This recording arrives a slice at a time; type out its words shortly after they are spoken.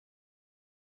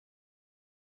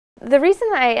the reason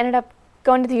that I ended up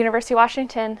going to the University of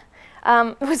Washington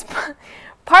was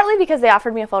partly because they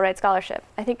offered me a full ride scholarship.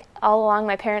 I think all along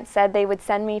my parents said they would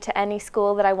send me to any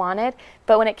school that I wanted,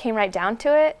 but when it came right down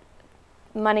to it,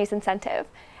 money's incentive.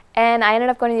 And I ended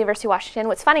up going to the University of Washington.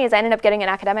 What's funny is I ended up getting an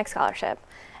academic scholarship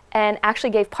and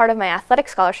actually gave part of my athletic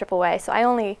scholarship away. So I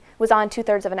only was on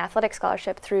 2/3 of an athletic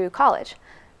scholarship through college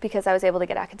because I was able to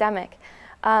get academic.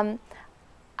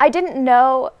 I didn't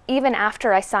know, even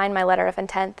after I signed my letter of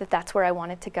intent, that that's where I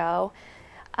wanted to go.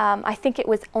 I think it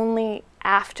was only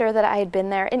after that I had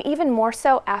been there, and even more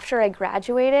so after I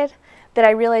graduated, that I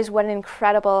realized what an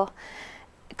incredible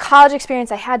college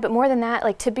experience I had. But more than that,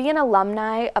 like, to be an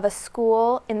alumni of a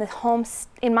school in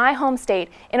my home state,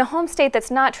 in a home state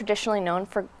that's not traditionally known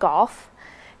for golf,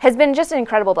 has been just an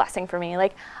incredible blessing for me.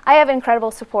 Like, I have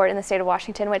incredible support in the state of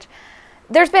Washington, which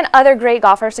there's been other great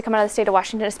golfers to come out of the state of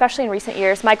Washington, especially in recent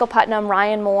years. Michael Putnam,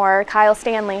 Ryan Moore, Kyle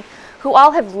Stanley, who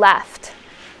all have left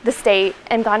the state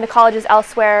and gone to colleges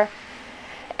elsewhere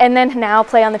and then now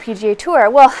play on the PGA Tour.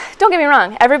 Well, don't get me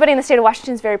wrong, everybody in the state of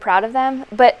Washington is very proud of them,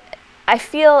 but I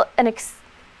feel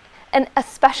a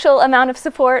special amount of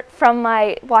support from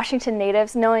my Washington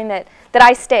natives, knowing that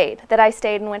I stayed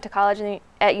and went to college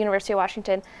at University of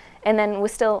Washington, and then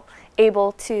was still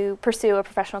able to pursue a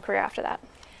professional career after that.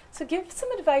 So give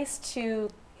some advice to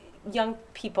young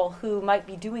people who might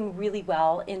be doing really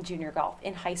well in junior golf,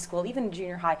 in high school, even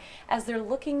junior high, as they're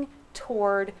looking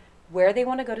toward where they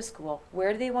want to go to school,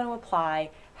 where do they want to apply,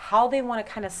 how they want to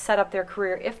kind of set up their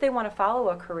career, if they want to follow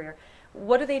a career.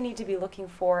 What do they need to be looking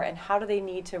for, and how do they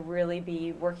need to really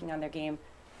be working on their game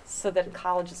so that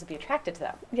colleges will be attracted to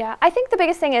them? Yeah, I think the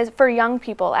biggest thing is for young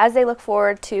people, as they look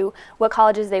forward to what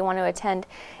colleges they want to attend,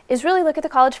 is really look at the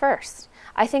college first.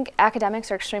 I think academics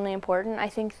are extremely important. I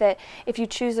think that if you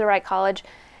choose the right college,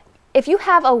 if you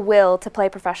have a will to play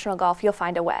professional golf, you'll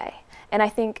find a way. And I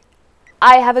think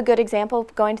I have a good example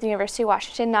going to the University of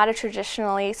Washington, not a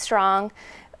traditionally strong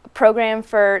program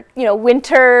for, you know,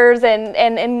 winters and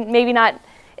maybe not,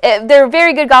 they're a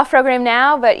very good golf program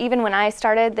now, but even when I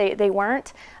started, they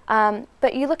weren't.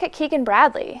 But you look at Keegan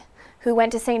Bradley, who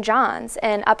went to St. John's,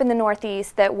 and up in the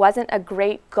Northeast that wasn't a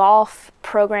great golf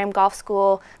program, golf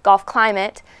school, golf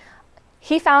climate.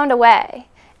 He found a way.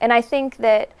 And I think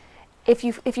that if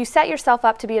you set yourself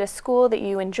up to be at a school that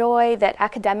you enjoy, that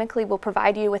academically will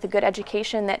provide you with a good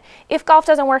education, that if golf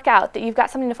doesn't work out, that you've got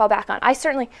something to fall back on. I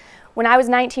certainly, when I was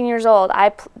 19 years old,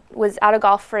 I was out of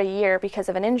golf for a year because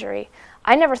of an injury.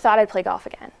 I never thought I'd play golf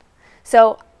again.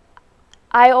 So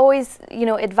I always, you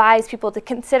know, advise people to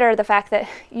consider the fact that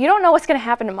you don't know what's going to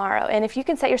happen tomorrow. And if you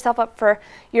can set yourself up for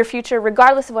your future,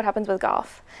 regardless of what happens with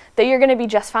golf, that you're going to be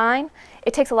just fine,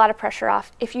 it takes a lot of pressure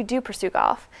off if you do pursue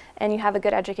golf and you have a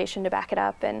good education to back it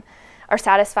up and are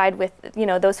satisfied with, you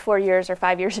know, those 4 years or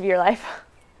 5 years of your life.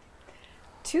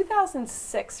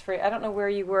 2006, I don't know where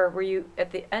you were you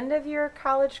at the end of your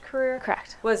college career?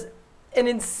 Correct. Was an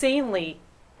insanely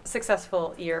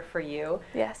successful year for you.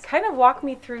 Yes. Kind of walk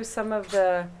me through some of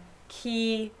the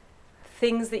key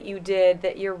things that you did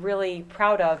that you're really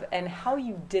proud of and how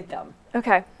you did them.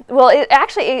 Okay. Well, it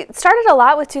started a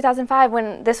lot with 2005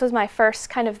 when this was my first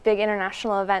kind of big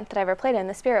international event that I ever played in,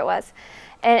 the Spirit was.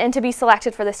 And to be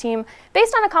selected for this team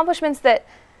based on accomplishments that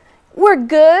were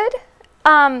good,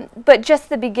 but just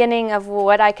the beginning of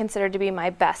what I considered to be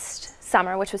my best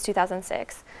summer, which was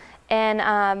 2006.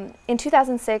 And in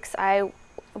 2006, I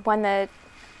won the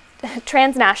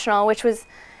Transnational, which was,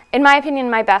 in my opinion,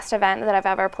 my best event that I've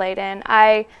ever played in.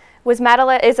 I was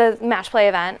medalist, it's a match play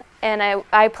event, and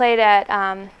I played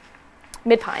at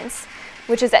Mid-Pines,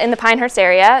 which is in the Pinehurst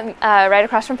area, right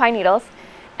across from Pine Needles.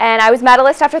 And I was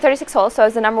medalist after 36 holes, so I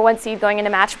was the #1 seed going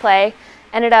into match play.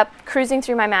 Ended up cruising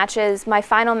through my matches. My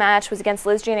final match was against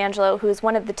Liz Gianangelo, who was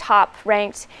one of the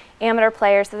top-ranked amateur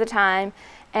players at the time,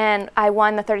 and I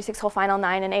won the 36-hole final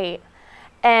 9 and 8.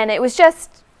 And it was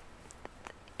just,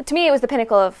 to me, it was the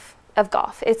pinnacle of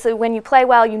golf. It's when you play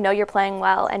well, you know you're playing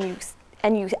well, and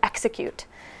you execute.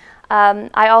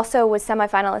 I also was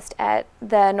semifinalist at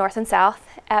the North and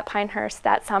South at Pinehurst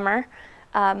that summer.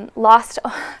 Lost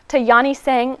to Yanni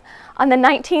Singh on the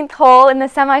 19th hole in the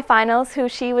semifinals,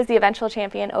 she was the eventual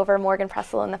champion over Morgan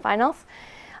Pressel in the finals.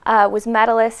 Was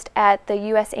medalist at the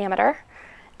US Amateur,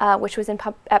 which was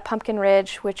at Pumpkin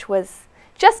Ridge, which was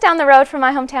just down the road from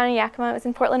my hometown in Yakima. It was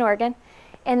in Portland, Oregon.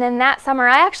 And then that summer,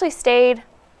 I stayed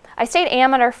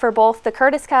amateur for both the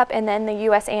Curtis Cup and then the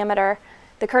US Amateur.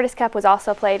 The Curtis Cup was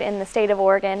also played in the state of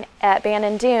Oregon at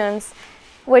Bandon Dunes,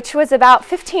 which was about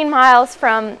 15 miles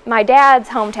from my dad's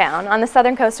hometown on the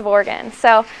southern coast of Oregon.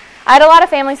 So I had a lot of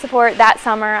family support that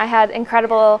summer. I had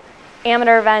incredible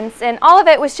amateur events, and all of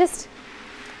it was just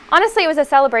honestly, it was a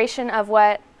celebration of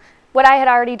what I had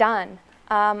already done.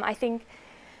 I think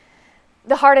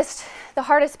the hardest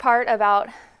part about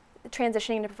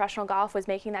transitioning to professional golf was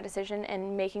making that decision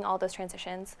and making all those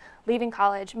transitions, leaving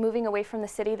college, moving away from the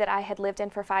city that I had lived in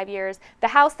for 5 years, the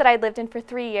house that I'd lived in for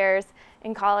 3 years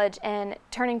in college, and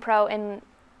turning pro and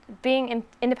being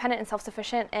independent and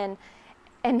self-sufficient, and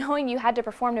knowing you had to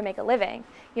perform to make a living.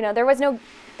 You know, there was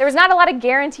not a lot of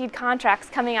guaranteed contracts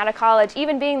coming out of college.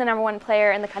 Even being the #1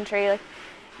 player in the country, like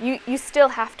you still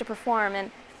have to perform.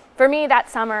 And for me, that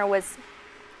summer was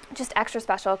just extra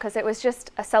special because it was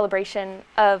just a celebration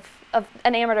of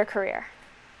an amateur career.